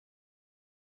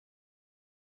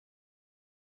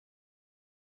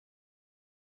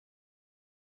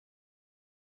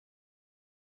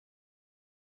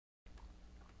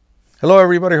Hello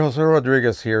everybody, Jose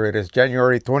Rodriguez here. It is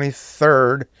January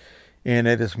 23rd and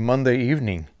it is Monday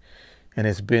evening. And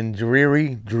it's been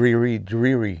dreary,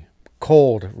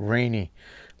 cold, rainy.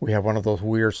 We have one of those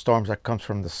weird storms that comes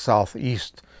from the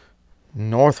southeast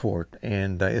northward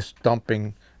and it's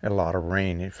dumping a lot of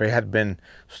rain. If it had been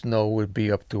snow, we'd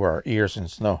be up to our ears in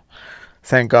snow.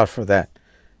 Thank God for that.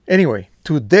 Anyway,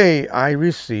 today I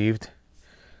received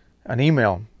an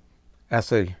email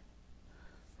as a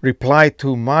reply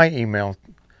to my email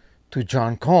to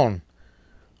Jon Cone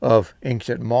of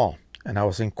Inkjetmall, and I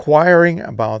was inquiring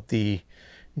about the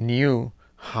new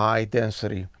high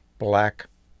density black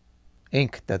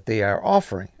ink that they are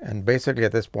offering. And basically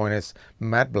at this point it's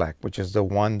matte black, which is the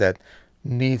one that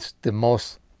needs the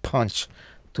most punch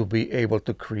to be able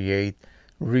to create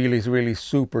really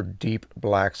super deep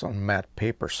blacks on matte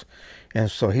papers.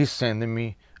 And so he's sending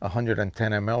me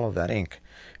 110 ml of that ink,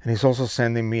 and he's also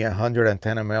sending me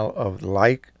 110 ml of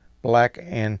light black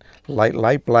and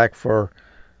light black for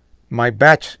my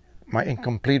batch, my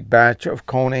incomplete batch of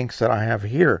cone inks that I have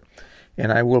here,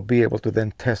 and I will be able to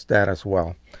then test that as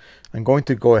well. I'm going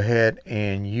to go ahead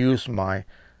and use my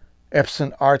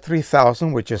Epson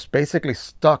R3000, which is basically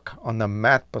stuck on the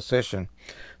matte position.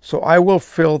 So I will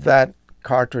fill that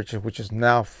cartridge, which is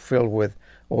now filled with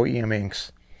OEM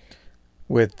inks,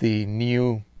 with the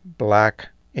new black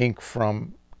ink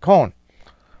from Cone,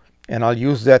 and I'll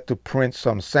use that to print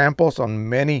some samples on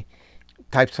many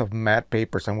types of matte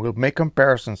papers, and we'll make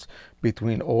comparisons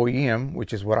between OEM,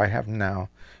 which is what I have now,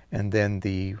 and then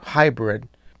the hybrid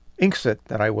inkset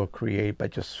that I will create by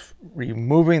just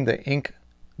removing the ink,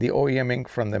 the OEM ink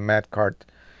from the matte cart,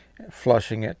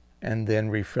 flushing it, and then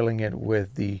refilling it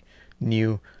with the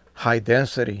new high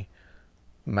density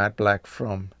matte black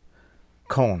from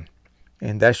Cone.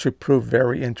 And that should prove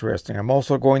very interesting. I'm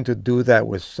also going to do that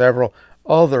with several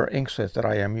other inksets that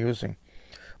I am using.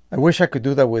 I wish I could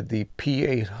do that with the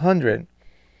P800,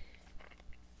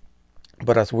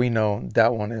 but as we know,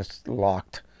 that one is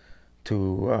locked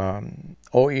to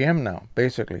OEM now.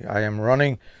 Basically, I am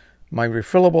running my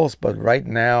refillables, but right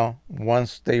now,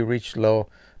 once they reach low,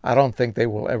 I don't think they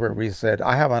will ever reset.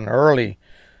 I have an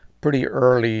pretty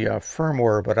early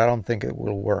firmware, but I don't think it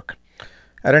will work.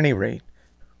 At any rate,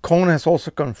 Cone has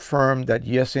also confirmed that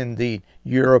yes, indeed,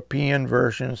 European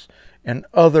versions and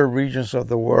other regions of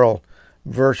the world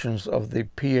versions of the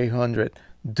P800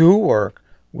 do work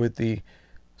with the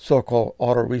so-called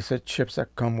auto reset chips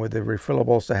that come with the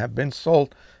refillables that have been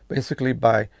sold basically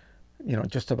by,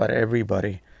 just about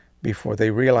everybody before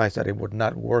they realized that it would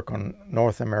not work on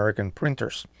North American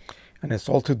printers. And it's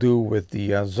all to do with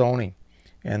the zoning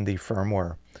and the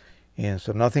firmware. And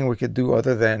so nothing we could do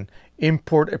other than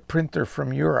import a printer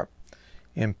from Europe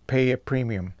and pay a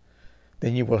premium.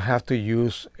 Then you will have to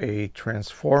use a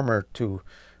transformer to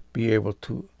be able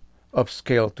to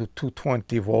upscale to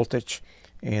 220 voltage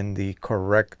in the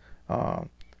correct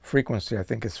frequency. I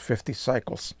think it's 50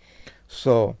 cycles.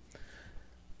 So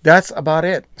that's about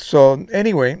it. So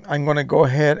anyway, I'm going to go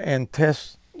ahead and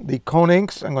test the Cone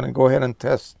inks. I'm going to go ahead and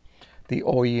test the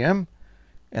OEM.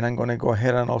 And I'm going to go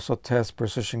ahead and also test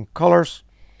Precision Colors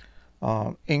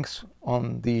inks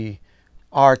on the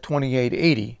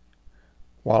R2880,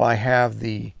 while I have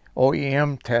the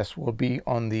OEM test will be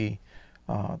on the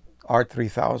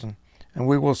R3000. And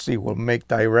we will see. We'll make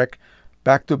direct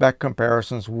back-to-back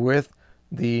comparisons with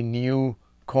the new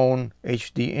Cone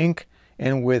HD ink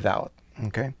and without,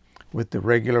 okay? With the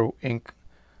regular ink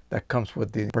that comes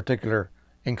with the particular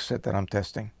ink set that I'm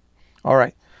testing. All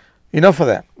right, enough of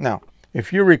that. Now,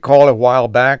 if you recall, a while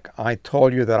back, I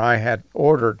told you that I had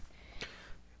ordered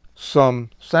some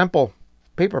sample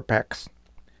paper packs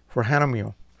for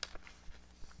Hahnemuhle.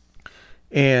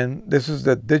 And this is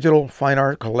the Digital Fine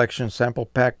Art Collection Sample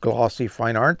Pack Glossy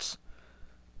Fine Arts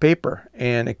paper.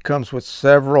 And it comes with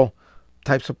several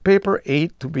types of paper,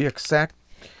 8 to be exact.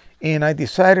 And I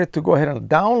decided to go ahead and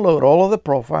download all of the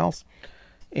profiles.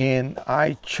 And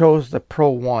I chose the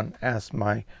Pro-1 as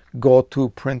my go-to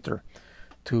printer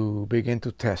to begin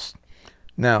to test.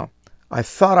 Now, I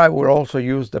thought I would also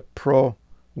use the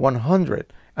Pro-100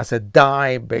 as a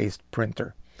die-based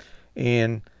printer,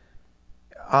 and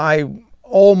I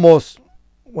almost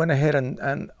went ahead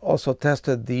and also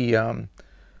tested the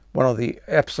one of the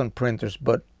Epson printers,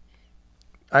 but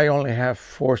I only have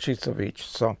 4 sheets of each.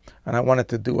 So, and I wanted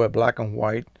to do a black and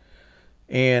white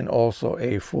and also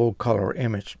a full color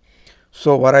image.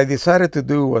 So what I decided to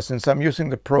do was, since I'm using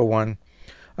the Pro-1,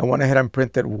 I went ahead and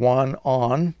printed one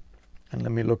on, and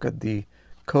let me look at the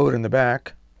code in the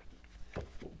back.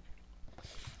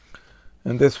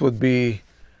 And this would be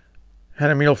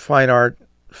Hahnemuhle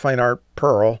Fine Art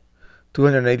Pearl,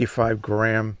 285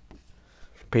 gram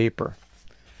paper.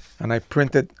 And I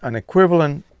printed an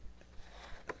equivalent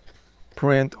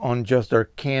print on just their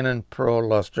CANON Pro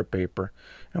luster paper.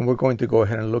 And we're going to go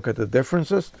ahead and look at the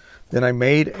differences. Then I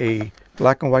made a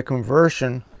black and white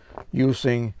conversion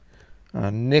using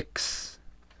NYX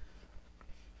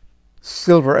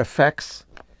Silver Effects.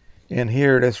 And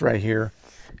here it is right here.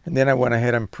 And then I went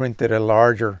ahead and printed a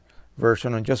larger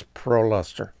version on just Pro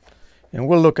luster. And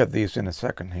we'll look at these in a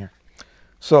second here.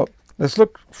 So let's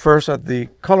look first at the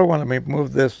color one. Let me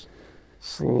move this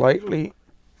slightly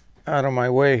out of my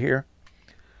way here.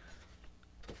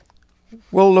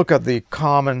 We'll look at the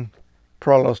common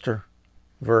Pro luster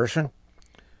version.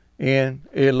 And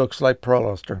it looks like Pro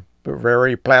luster, but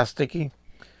very plasticky.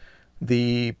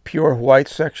 The pure white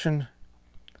section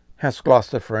has gloss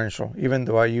differential. Even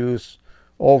though I use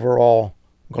overall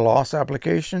gloss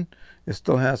application, it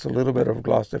still has a little bit of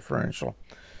gloss differential.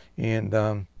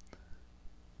 And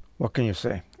what can you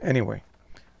say? Anyway,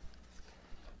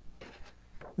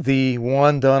 the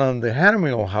one done on the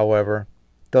Hahnemuhle, however,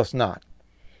 does not.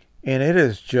 And it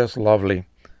is just lovely.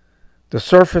 The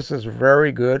surface is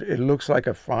very good. It looks like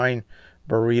a fine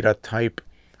burrito type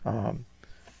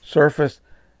surface.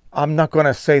 I'm not going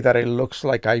to say that it looks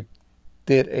like I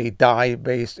did a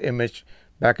dye-based image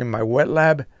back in my wet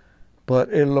lab, but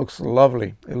it looks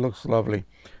lovely. It looks lovely.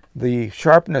 The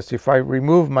sharpness, if I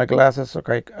remove my glasses,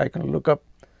 okay, I can look up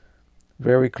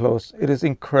very close. It is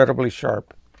incredibly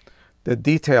sharp. The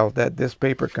detail that this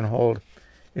paper can hold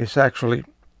is actually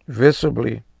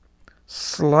visibly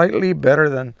slightly better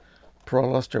than Pro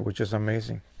luster, which is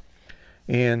amazing.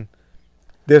 And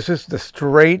this is the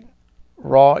straight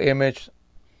raw image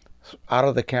out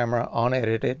of the camera,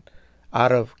 unedited,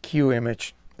 out of Q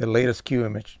image, the latest Q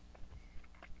image.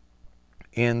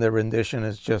 And the rendition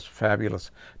is just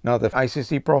fabulous. Now the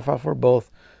ICC profile for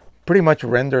both pretty much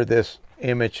render this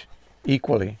image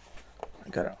equally. I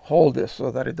gotta hold this so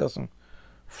that it doesn't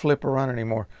flip around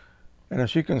anymore. And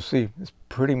as you can see, it's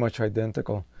pretty much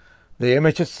identical. The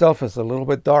image itself is a little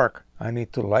bit dark. I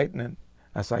need to lighten it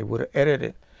as I would edit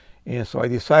it. And so I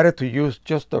decided to use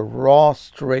just a raw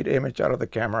straight image out of the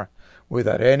camera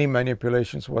without any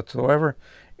manipulations whatsoever.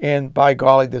 And by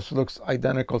golly, this looks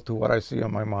identical to what I see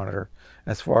on my monitor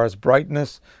as far as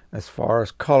brightness, as far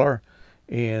as color,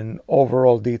 and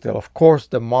overall detail. Of course,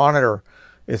 the monitor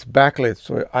is backlit,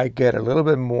 so I get a little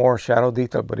bit more shadow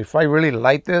detail. But if I really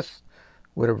light this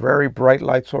with a very bright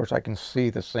light source, I can see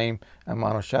the same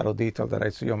amount of shadow detail that I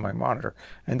see on my monitor.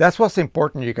 And that's what's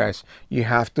important, you guys. You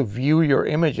have to view your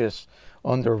images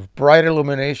under bright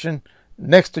illumination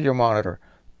next to your monitor.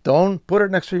 Don't put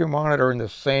it next to your monitor in the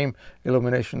same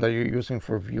illumination that you're using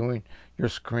for viewing your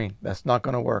screen. That's not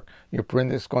going to work. Your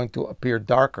print is going to appear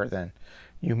darker then.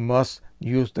 You must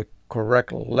use the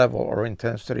correct level or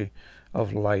intensity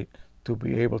of light to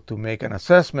be able to make an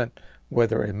assessment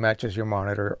whether it matches your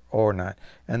monitor or not.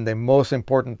 And the most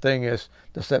important thing is,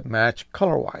 does it match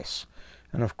color-wise?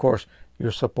 And of course,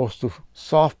 you're supposed to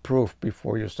soft proof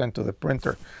before you send to the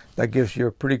printer. That gives you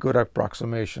a pretty good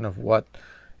approximation of what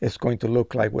it's going to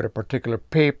look like with a particular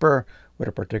paper, with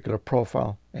a particular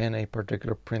profile, and a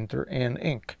particular printer and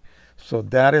ink. So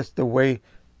that is the way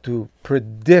to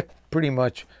predict pretty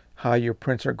much how your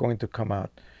prints are going to come out.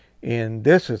 And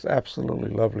this is absolutely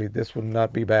lovely. This would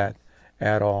not be bad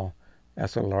at all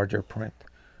as a larger print.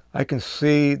 I can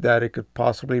see that it could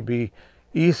possibly be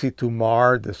easy to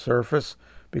mar the surface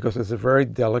because it's a very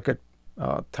delicate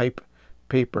type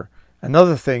paper.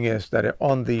 Another thing is that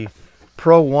on the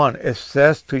Pro-1 it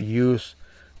says to use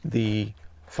the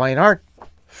fine art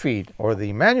feed or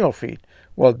the manual feed.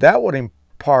 Well, that would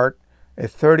impart a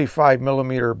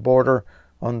 35mm border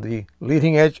on the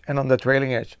leading edge and on the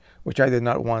trailing edge, which I did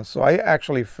not want. So I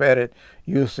actually fed it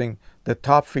using the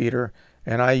top feeder,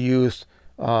 and I used,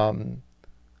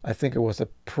 I think it was a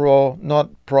not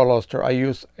Pro luster, I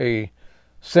used a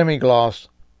semi-gloss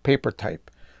paper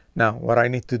type. Now, what I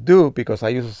need to do, because I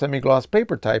use a semi-gloss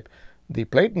paper type, the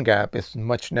plating gap is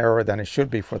much narrower than it should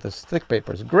be for this thick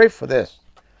paper. It's great for this.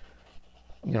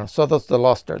 You know, so does the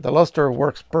luster. The luster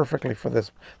works perfectly for this,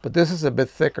 but this is a bit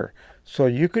thicker. So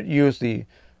you could use the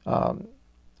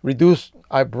reduced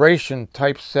aberration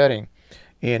type setting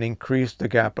and increase the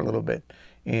gap a little bit.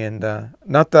 And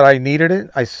not that I needed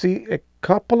it. I see a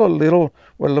couple of little,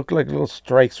 what look like little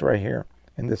strikes right here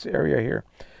in this area here.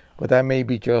 But that may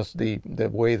be just the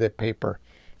way the paper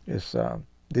is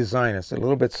designed. It's a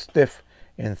little bit stiff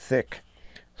and thick.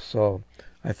 So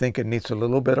I think it needs a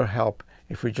little bit of help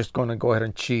if we're just going to go ahead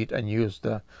and cheat and use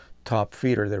the top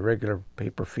feeder, the regular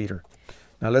paper feeder.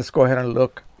 Now let's go ahead and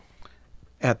look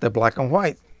at the black and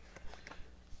white.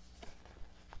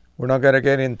 We're not going to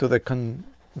get into the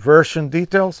conversion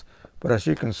details, But as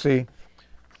you can see,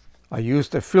 I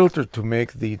used a filter to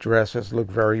make the dresses look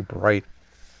very bright,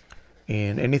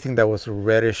 and anything that was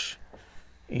reddish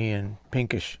and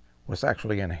pinkish was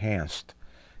actually enhanced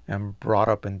and brought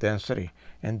up in density,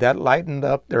 and that lightened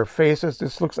up their faces.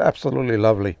 This looks absolutely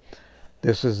lovely.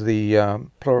 This is the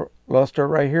luster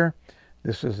right here.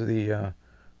 This is the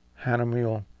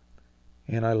Hahnemuhle,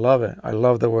 and I love it. I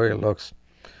love the way it looks.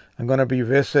 I'm going to be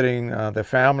visiting the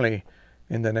family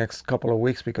in the next couple of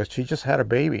weeks because she just had a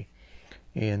baby,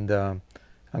 and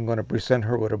I'm going to present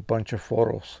her with a bunch of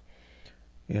photos,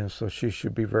 and so she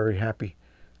should be very happy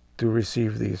to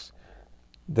receive these.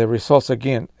 The results,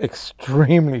 again,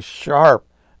 extremely sharp.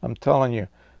 I'm telling you,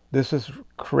 this is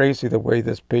crazy the way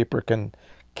this paper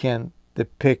can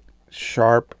depict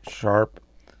sharp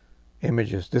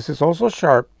images. This is also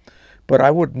sharp, but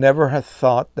I would never have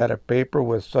thought that a paper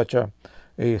with such a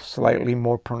slightly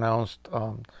more pronounced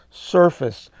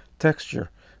surface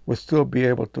texture would still be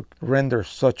able to render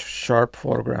such sharp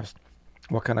photographs.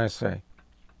 What can I say?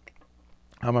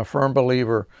 I'm a firm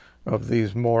believer of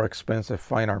these more expensive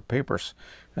fine art papers,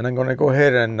 and I'm going to go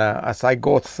ahead and as I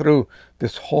go through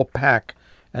this whole pack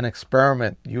and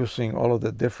experiment using all of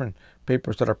the different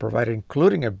papers that are provided,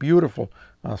 including a beautiful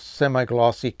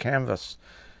semi-glossy canvas,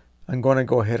 I'm going to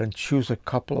go ahead and choose a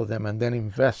couple of them and then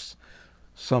invest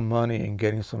some money in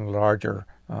getting some larger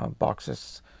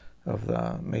boxes of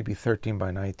the maybe 13 by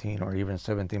 19 or even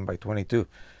 17 by 22.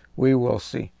 We will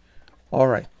see. All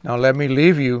right, now let me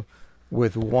leave you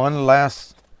with one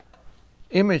last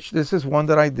image. This is one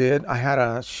that I did. I had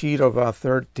a sheet of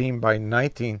 13 by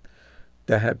 19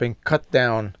 that had been cut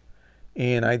down,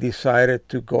 and I decided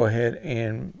to go ahead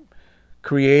and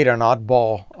create an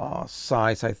oddball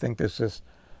size. I think this is,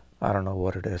 I don't know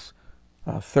what it is,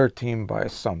 13 by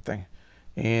something.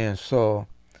 And so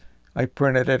I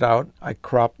printed it out. I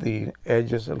cropped the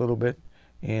edges a little bit,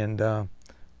 and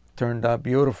turned out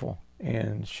beautiful.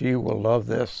 And she will love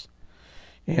this.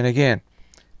 And again,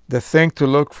 the thing to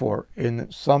look for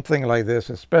in something like this,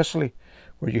 especially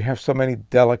where you have so many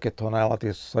delicate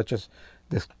tonalities, such as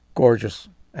this gorgeous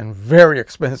and very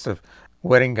expensive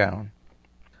wedding gown,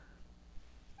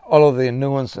 all of the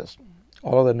nuances,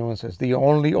 the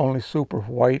only super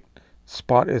white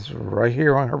spot is right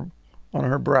here on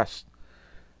her breast,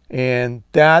 and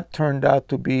that turned out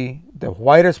to be the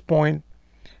whitest point,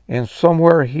 and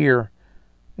somewhere here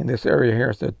in this area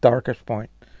here is the darkest point,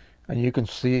 and you can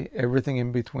see everything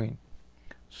in between.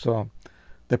 So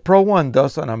the Pro-1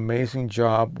 does an amazing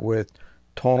job with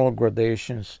tonal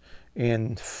gradations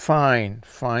and fine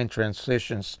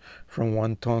transitions from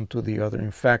one tone to the other.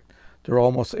 In fact, they're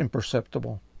almost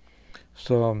imperceptible.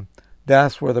 So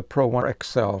that's where the Pro-1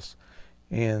 excels.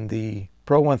 And the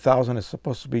Pro-1000 is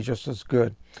supposed to be just as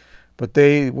good, but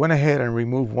they went ahead and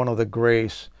removed one of the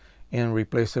grays and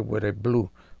replaced it with a blue,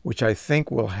 which I think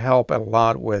will help a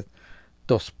lot with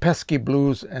those pesky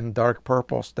blues and dark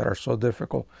purples that are so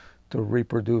difficult to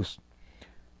reproduce.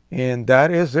 And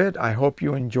that is it. I hope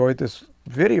you enjoyed this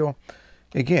video.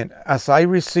 Again, as I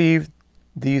receive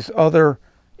these other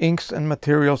inks and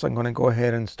materials, I'm going to go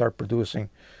ahead and start producing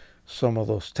some of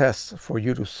those tests for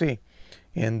you to see.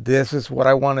 And this is what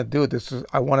I want to do.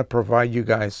 I want to provide you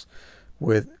guys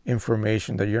with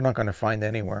information that you're not going to find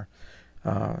anywhere.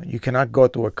 You cannot go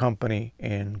to a company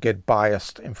and get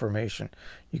biased information.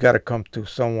 You got to come to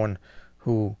someone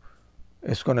who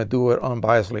is going to do it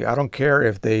unbiasedly. I don't care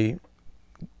if they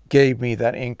gave me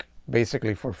that ink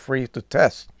basically for free to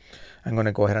test. I'm going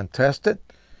to go ahead and test it,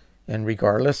 and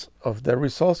regardless of the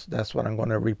results, that's what I'm going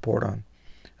to report on.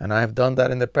 And I've done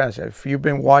that in the past. If you've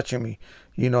been watching me,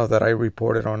 you know that I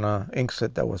reported on an ink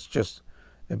set that was just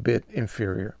a bit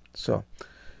inferior. So,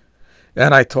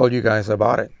 and I told you guys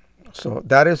about it. So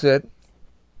that is it.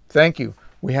 Thank you.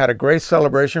 We had a great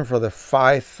celebration for the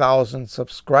 5,000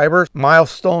 subscribers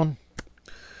milestone.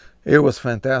 It was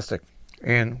fantastic,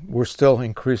 and we're still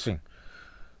increasing,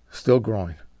 still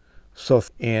growing. So,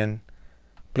 and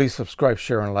please subscribe,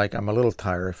 share, and like. I'm a little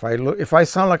tired. If I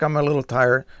sound like I'm a little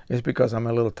tired, it's because I'm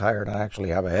a little tired. I actually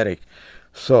have a headache.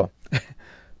 So,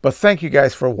 but thank you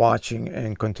guys for watching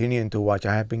and continuing to watch.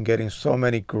 I have been getting so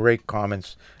many great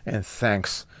comments and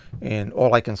thanks. And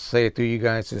all I can say to you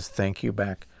guys is thank you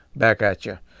back at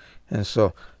you. And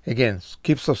so, again,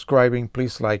 keep subscribing.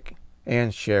 Please like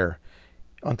and share.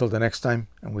 Until the next time,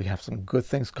 and we have some good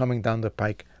things coming down the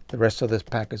pike. The rest of this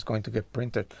pack is going to get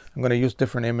printed. I'm going to use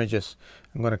different images.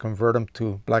 I'm going to convert them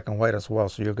to black and white as well,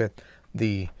 so you'll get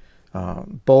the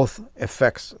both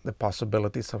effects, the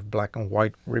possibilities of black and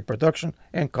white reproduction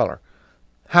and color.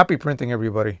 Happy printing,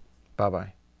 everybody.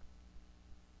 Bye-bye.